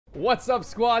What's up,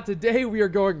 squad? Today we are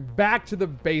going back to the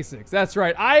basics. That's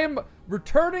right, I am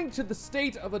returning to the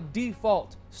state of a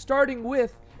default, starting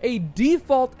with a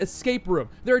default escape room.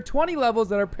 There are 20 levels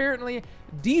that are apparently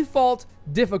default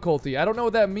difficulty. I don't know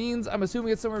what that means. I'm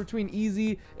assuming it's somewhere between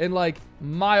easy and like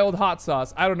mild hot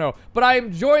sauce. I don't know. But I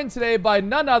am joined today by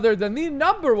none other than the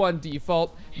 #1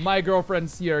 default, my girlfriend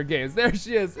Sierra Gaines. There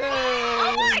she is. Hey.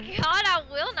 Oh my god, I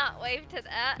will not wave to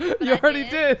that. You already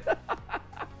did.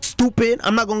 Stupid.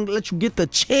 I'm not going to let you get the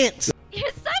chance. You're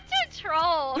such a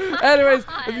troll. Anyways,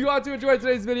 if you want to enjoy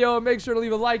today's video, make sure to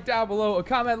leave a like down below, a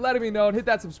comment letting me know, and hit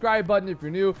that subscribe button if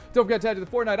you're new. Don't forget to head to the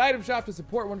Fortnite item shop to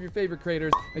support one of your favorite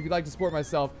creators. If you'd like to support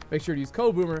myself, make sure to use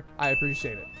code BOOMER. I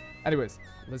appreciate it. Anyways,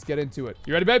 let's get into it.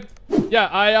 You ready, babe?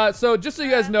 Yeah, so just so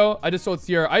you guys know, I just told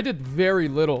Sierra, I did very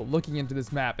little looking into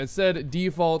this map. It said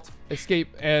default,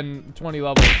 escape, and 20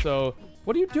 levels. So,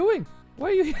 what are you doing? Why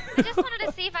are you I just wanted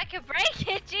to see if I could break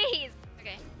it. Jeez.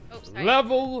 Okay. Oh, sorry.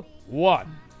 Level 1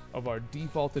 of our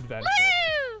default adventure.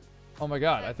 Woo! Oh my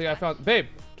god, I think I found... Babe,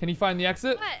 can you find the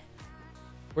exit? What?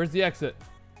 Where's the exit?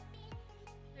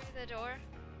 Through the door.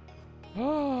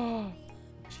 Oh,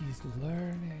 she's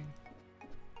learning.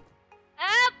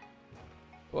 Up!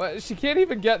 What? She can't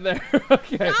even get there.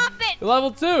 Okay. Stop it!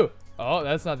 Level 2. Oh,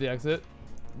 that's not the exit.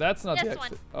 That's not the This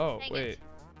exit. one. Oh, Dang wait. it.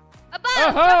 Above!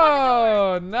 Jump on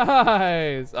Oh,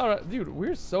 nice. All right, dude,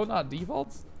 we're so not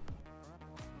defaults.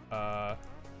 the door.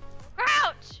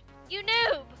 Crouch! You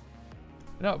noob!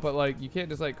 No, but like, you can't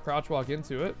just like crouch walk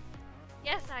into it.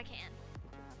 Yes, I can.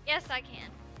 Yes, I can.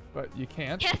 But you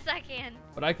can't. Yes, I can.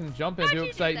 But I can jump How'd into it you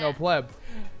because do I ain't no that? pleb.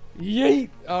 Yeet.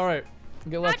 All right.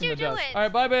 Get left How'd in you the do dust. it? All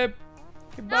right, bye, babe.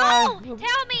 Goodbye. No!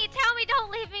 Tell me,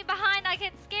 don't leave me behind. I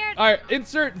get scared. All right,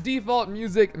 insert default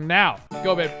music now.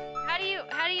 Go, babe. How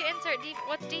do you insert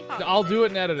what's default? I'll do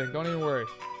it in editing. Don't even worry.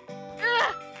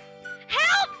 Ugh.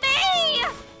 Help me!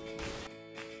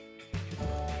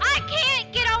 I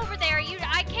can't get over there.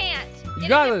 I can't. You It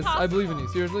got is this. I impossible. believe in you.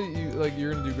 Seriously,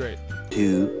 you're gonna do great.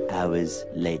 2 hours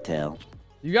later.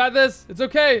 You got this. It's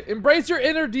okay. Embrace your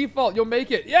inner default. You'll make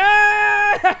it. Yay!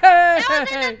 I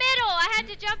was in the middle. I had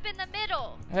to jump in the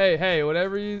middle. Hey,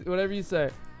 whatever you say.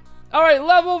 All right,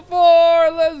 level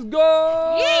 4. Let's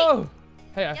go. Yeet!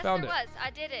 Hey, I Yes, found there it. was. I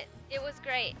did it. It was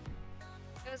great.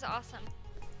 It was awesome.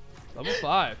 Level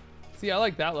 5. See, I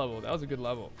like that level. That was a good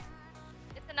level.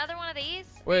 It's another one of these.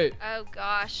 Wait, Oh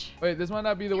gosh. this might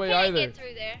not be the You way can't either. get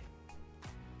through there.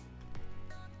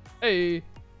 Hey,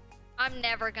 I'm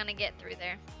never gonna get through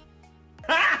there.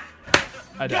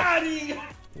 I died.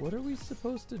 What are we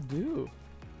supposed to do?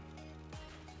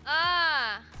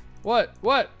 Ah. What?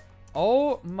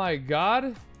 Oh my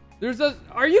god.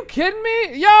 Are you kidding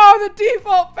me? Yo, the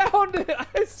default found it.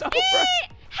 I'm so proud.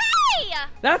 Hey!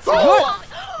 That's Oh!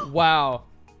 good. Wow.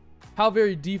 How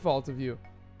very default of you.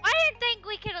 I didn't think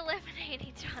we could eliminate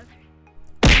each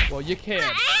other. Well, you can.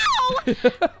 Ow!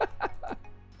 All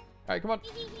right, come on.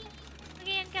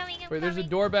 Okay, I'm coming. Wait, there's a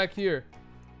door back here.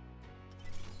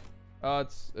 Oh,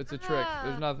 it's a trick. Ah.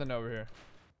 There's nothing over here.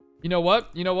 You know what?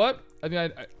 I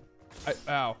think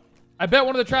ow. I bet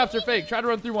one of the traps are fake. Try to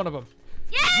run through one of them.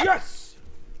 Yes! Yes!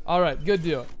 All right, good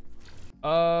deal.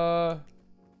 Oh!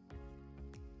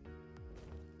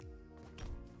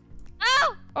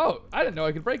 Oh, I didn't know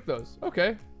I could break those.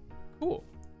 Okay, cool.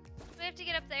 We have to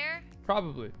get up there.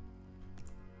 Probably.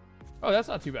 Oh, that's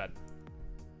not too bad.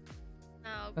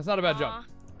 Oh. That's not a bad aw. jump.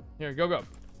 Here, go.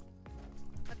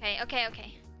 Okay.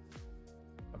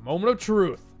 A moment of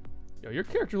truth. Yo, your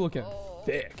character looking Oh.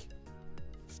 thick.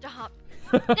 Stop.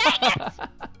 Dang it!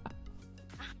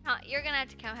 You're gonna have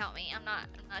to come help me. I'm not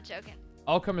joking.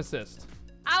 I'll come assist.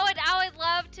 I would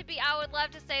love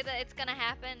to say that it's gonna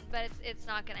happen, but it's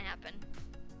not gonna happen.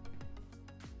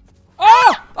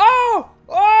 Oh!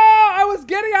 I was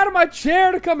getting out of my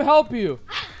chair to come help you.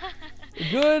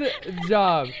 Good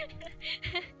job.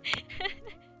 I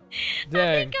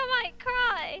Dang. think I might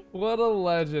cry. What a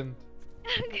legend.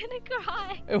 I'm gonna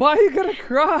cry. Why are you gonna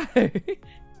cry?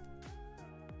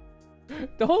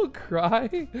 Don't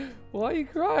cry. Why are you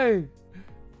crying?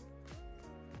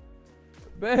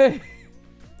 Babe.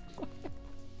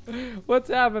 What's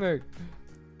happening?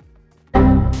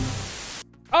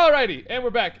 Alrighty, and we're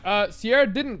back. Sierra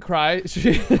didn't cry.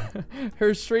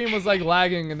 Her stream was like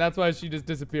lagging, and that's why she just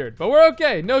disappeared. But we're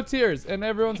okay. No tears, and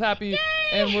everyone's happy, Yay!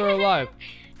 and we're alive.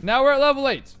 Now we're at level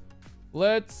 8.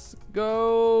 Let's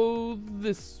go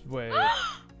this way.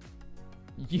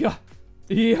 Yeah.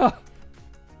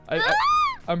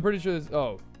 I'm pretty sure this.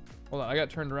 Oh, hold on. I got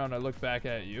turned around. I looked back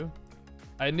at you.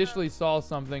 I initially saw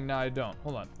something. Now I don't.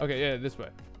 Hold on. Okay, yeah, this way.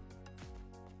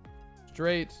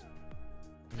 Straight.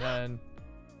 And then.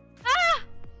 Ah!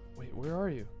 Wait, where are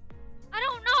you?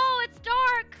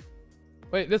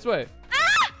 Wait, this way.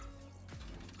 Ah!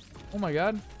 Oh my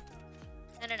god.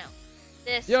 No.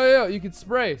 This. Yo, you can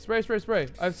spray. Spray.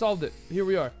 I've solved it. Here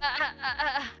we are.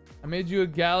 I made you a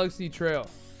galaxy trail.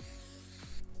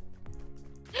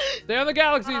 Stay on the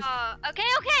galaxies.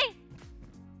 Okay.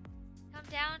 Come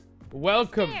down.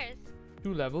 Welcome the stairs.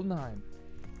 to level 9.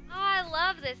 Oh, I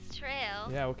love this trail.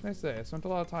 Yeah, what can I say? I spent a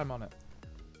lot of time on it.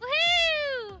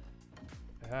 Woohoo!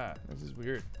 Yeah, this is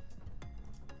weird.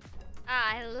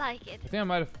 I like it. I think I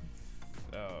might have...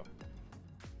 Oh.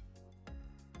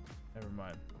 Never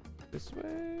mind. This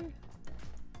way?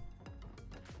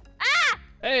 Ah!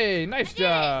 Hey, nice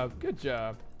job. Good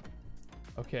job.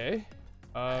 Okay.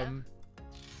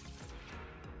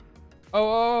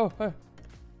 Oh.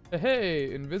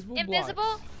 Hey, invisible blocks.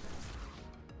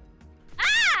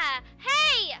 Ah!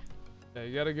 Hey! Yeah,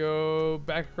 you gotta go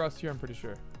back across here, I'm pretty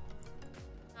sure.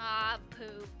 Ah,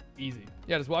 poop. Easy.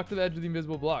 Yeah, just walk to the edge of the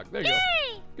invisible block. There you go.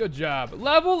 Yay! Good job.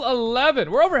 Level 11.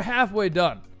 We're over halfway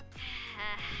done.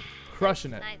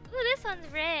 Crushing it. Nice. Ooh, this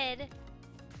one's red.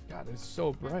 God, it's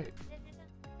so bright.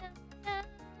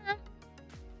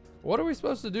 What are we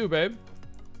supposed to do, babe?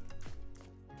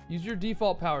 Use your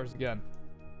default powers again.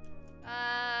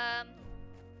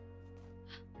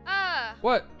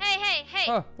 What? Hey.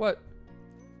 Huh, what?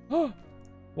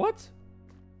 What?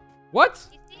 What?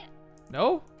 You see it?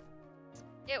 No?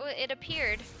 It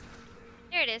appeared.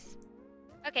 There it is.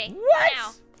 Okay. What?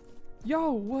 Now.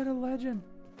 Yo, what a legend.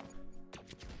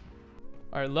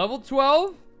 All right, level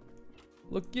 12.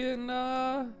 Looking, we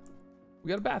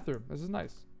got a bathroom. This is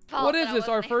nice. What is this,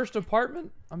 our first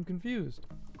apartment? I'm confused.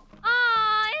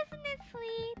 Aw, isn't it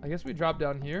sweet? I guess we drop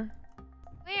down here.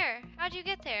 Where? How'd you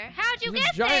get there? How'd you There's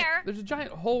get there? There's a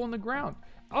giant hole in the ground.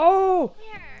 Oh,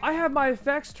 Where? I have my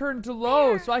effects turned to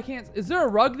low, Where? so I can't. Is there a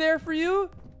rug there for you?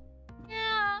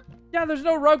 Yeah. Yeah, there's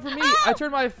no rug for me. Oh! I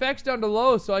turned my effects down to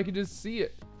low so I could just see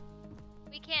it.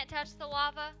 We can't touch the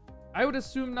lava? I would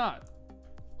assume not.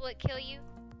 Will it kill you?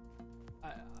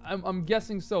 I'm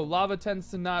guessing so. Lava tends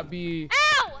to not be.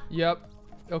 Ow! Yep.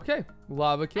 Okay.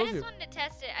 Lava kills I you. just wanted to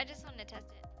test it.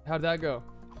 How'd that go?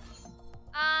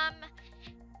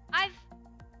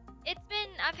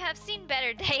 I've seen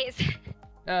better days.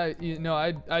 You know,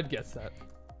 I'd guess that.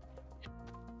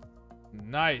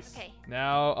 Nice. Okay.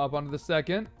 Now up onto the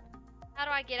second. How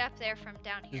do I get up there from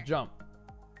down here? Just jump.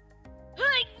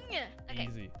 Okay.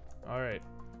 Easy. All right.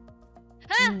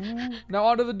 Ah! Now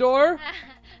onto the door.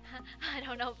 I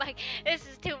don't know, Mike. This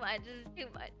is too much.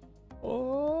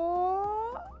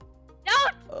 Oh.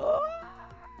 Don't! Oh.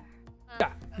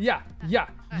 Yeah.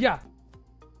 Alright.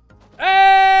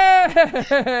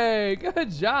 Hey!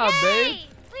 Good job, babe. Yay!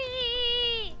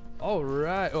 Whee! All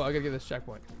right. Oh, I gotta get this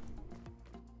checkpoint.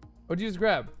 What'd you just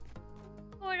grab?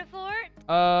 Fort.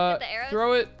 The arrows?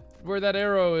 Throw it where that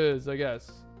arrow is, I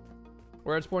guess.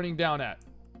 Where it's pointing down at.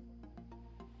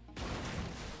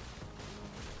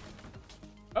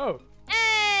 Oh.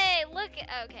 Hey! Look.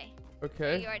 Okay.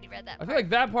 Okay. You already read that I part. feel like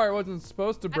that part wasn't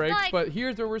supposed to break, like- but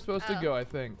here's where we're supposed to Oh. go, I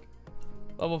think.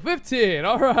 Level 15.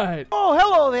 All right. Oh,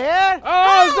 hello there.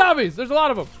 Oh, zombies! There's a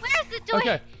lot of them. Where's the door?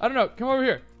 Okay. I don't know. Come over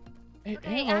here. Hey,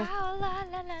 Okay. ammo. Ow, la,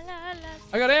 la, la, la, la.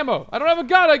 I got ammo. I don't have a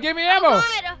gun. I gave me ammo. Oh,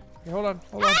 God. Okay, hold on.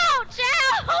 Ouch!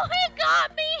 Ow! It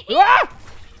got me! Ah!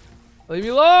 Leave me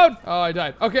alone. Oh, I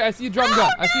died. Okay, I see a drum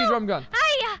gun. I see a drum gun.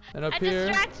 Hiya! And up I here.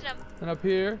 distracted him. And up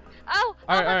here. Oh!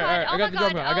 All right, oh my God! I got the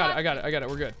drum gun. I got it.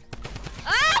 We're good.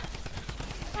 Ah!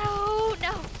 Oh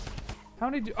no! How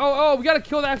many? Oh, we gotta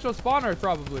kill the actual spawner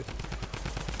probably.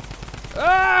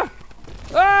 Ah!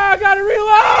 Ah! I gotta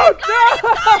reload!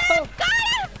 No! Got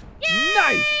him! Yay!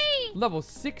 Nice. Level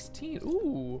 16.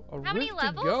 Ooh, a How many rift to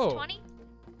levels? go. 20?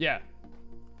 Yeah.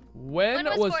 When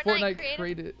was Fortnite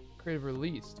Fortnite Creative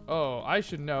released? Oh, I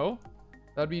should know.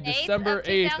 That'd be 8th December of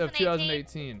 8th of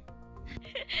 2018.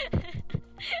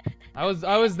 I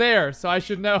was there, so I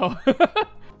should know.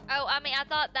 Oh, I mean, I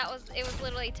thought it was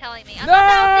literally telling me. I No!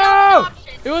 thought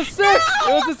that was the only option. It was 6th. No!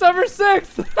 It was December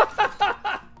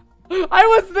 6th. I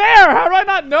was there. How do I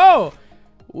not know?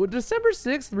 Well, December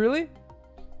 6th, really?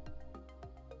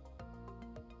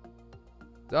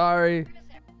 Sorry.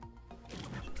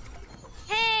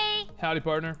 Hey! Howdy,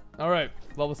 partner. All right,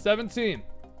 level 17.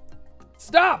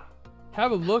 Stop.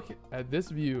 Have a look at this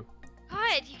view.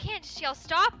 God, you can't just yell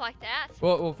stop like that.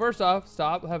 Well, first off,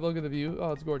 stop. Have a look at the view.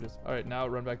 Oh, it's gorgeous. All right, now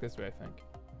run back this way, I think.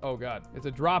 Oh, God. It's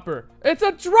a dropper. It's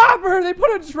a dropper! They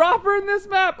put a dropper in this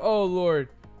map! Oh, Lord.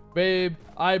 Babe,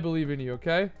 I believe in you,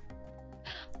 okay?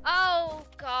 Oh, Oh,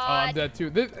 God. I'm dead, too.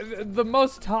 The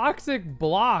most toxic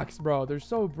blocks, bro. They're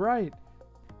so bright.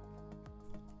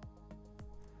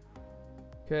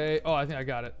 Okay. Oh, I think I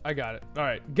got it. All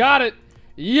right. Got it.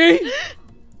 Yeet!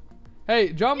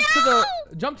 Hey, jump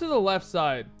to the left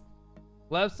side.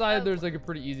 Left side, Oh. there's like a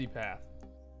pretty easy path.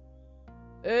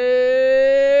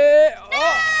 Oh.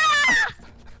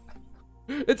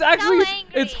 It's actually,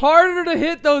 angry. it's harder to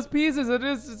hit those pieces than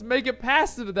it is to just make it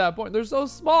past it at that point. They're so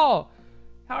small.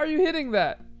 How are you hitting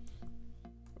that?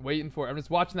 Waiting for it. I'm just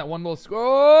watching that one little score.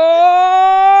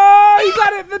 Oh, you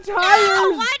got it in the tires.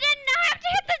 No, why didn't I have to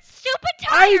hit the stupid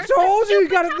tires? I told you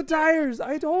got it in the tires.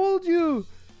 I told you.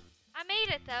 I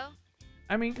made it though.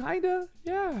 I mean, kinda,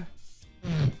 yeah.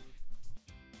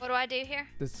 What do I do here?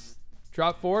 This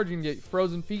drop forward, you can get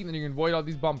frozen feet, and then you can avoid all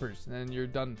these bumpers, and then you're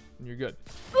done, and you're good.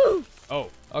 Oh,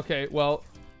 okay, well,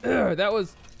 that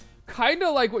was kind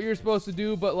of like what you're supposed to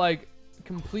do, but like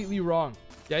completely wrong.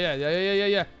 Yeah.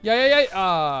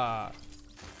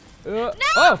 No!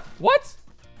 Oh, what?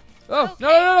 Oh, Okay,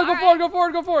 no, go all forward, right. go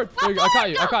forward, go forward. There you go. I caught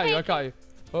you, I No, caught you, I thank caught you.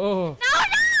 Oh. No!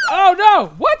 Oh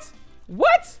no! What?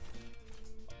 What?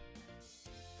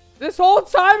 This whole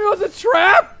time it was a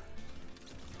trap?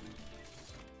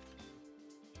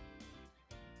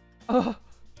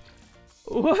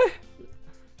 What?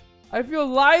 I feel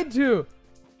lied to.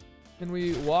 Can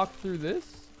we walk through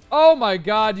this? Oh my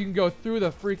god, you can go through the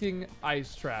freaking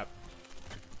ice trap.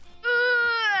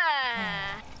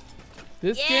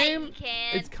 This Yeah, game, you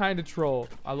can. it's kind of troll.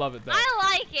 I love it though. I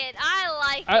like it. I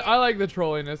like it. I like the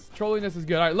trolliness. Trolliness is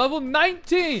good. All right, level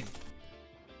 19.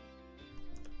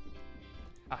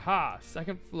 Aha,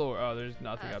 second floor. Oh, there's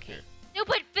nothing up Okay. here.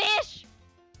 Stupid fish.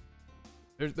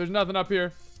 There's nothing up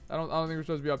here. I don't think we're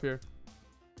supposed to be up here.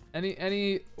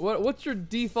 What's your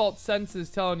default senses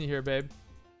telling you here, babe?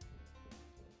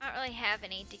 I don't really have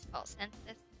any default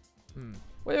senses.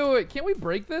 Wait. Can't we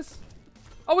break this?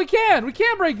 Oh, we can. We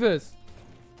can break this.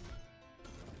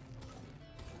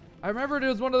 I remembered it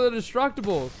was one of the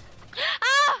destructibles.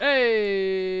 Ah!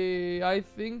 Hey, I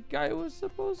think I was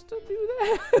supposed to do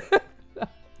that.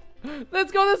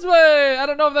 Let's go this way. I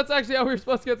don't know if that's actually how we were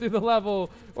supposed to get through the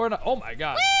level or not. Oh my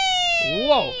god.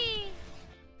 Whoa. Whee!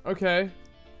 Okay.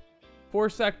 4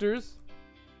 sectors.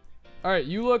 All right,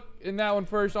 you look in that one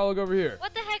first. I'll look over here.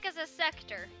 What the heck is a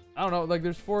sector? I don't know. Like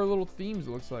there's 4 little themes.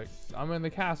 It looks like. I'm in the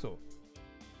castle.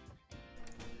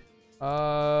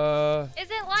 Is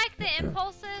it like the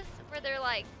impulses where they're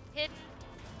like hidden?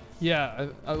 Yeah.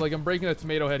 I'm breaking a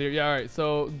tomato head here. Yeah. All right.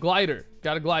 So glider.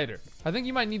 Got a glider. I think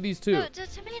you might need these too. Oh, the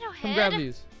tomato head. Come grab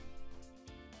these.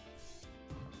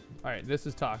 All right. This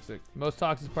is toxic. Most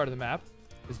toxic part of the map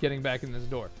is getting back in this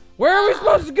door. Where are we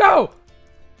supposed to go?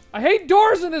 I hate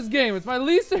doors in this game. It's my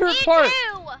least favorite part. Me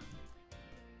too.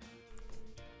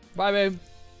 Bye, babe.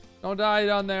 Don't die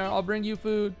down there. I'll bring you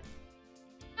food.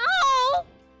 No!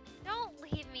 Don't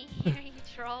leave me here, you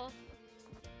troll.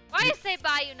 Why you say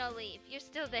bye, you no leave? You're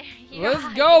still there. You're Let's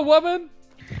go, hiding. woman.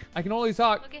 I can only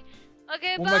talk. Okay.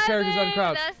 Okay, When bye, my character's babe.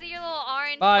 uncrouched. I see your little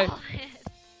orange Bye. bald head.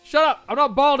 Shut up. I'm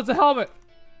not bald. It's a helmet.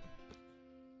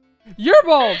 You're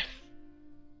bald.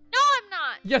 No, I'm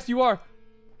not. Yes, you are.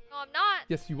 No, I'm not.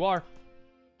 Yes, you are.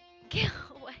 Get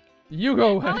away. You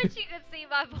go I away. wish you could see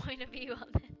my point of view on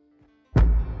this.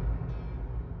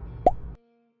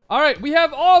 All right, we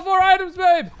have all 4 items,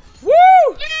 babe. Woo!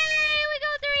 Yay! We go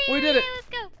 3. We did it. Let's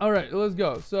go. All right, let's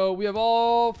go. So we have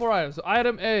all 4 items. So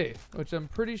item A, which I'm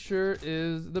pretty sure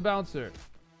is the bouncer.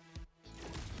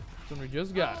 This one we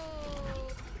just got. Oh.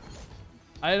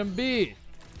 Item B.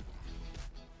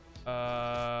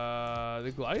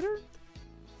 The glider?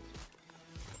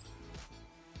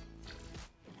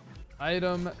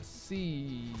 Item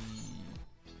C.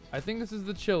 I think this is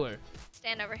the chiller.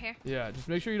 Stand over here. Yeah, just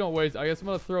make sure you don't waste. I guess I'm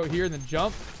gonna throw it here and then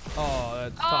jump. Oh,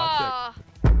 that's toxic.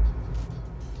 Oh.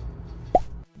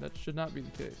 That should not be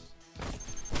the case.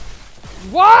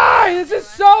 Why? This is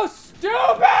so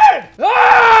stupid!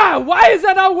 Ah! Why is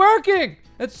that not working?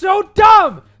 It's so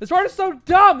dumb. This part is so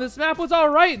dumb. This map was all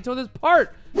right until this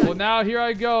part. Well, now here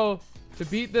I go to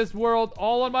beat this world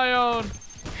all on my own.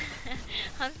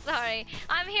 I'm sorry.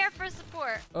 I'm here for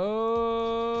support.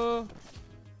 All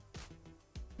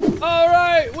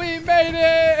right, we made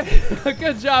it.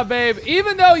 Good job, babe.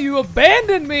 Even though you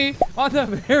abandoned me on the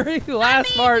very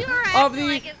last part you were of acting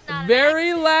the like it's not an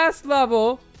very last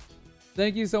level.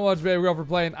 Thank you so much, baby girl, for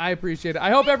playing. I appreciate it.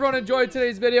 I hope everyone enjoyed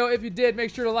today's video. If you did, make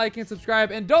sure to like and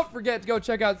subscribe. And don't forget to go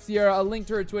check out Sierra. A link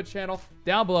to her Twitch channel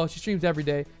down below. She streams every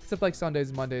day, except like Sundays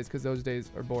and Mondays, because those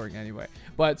days are boring anyway.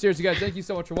 But seriously, guys, thank you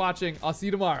so much for watching. I'll see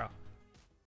you tomorrow.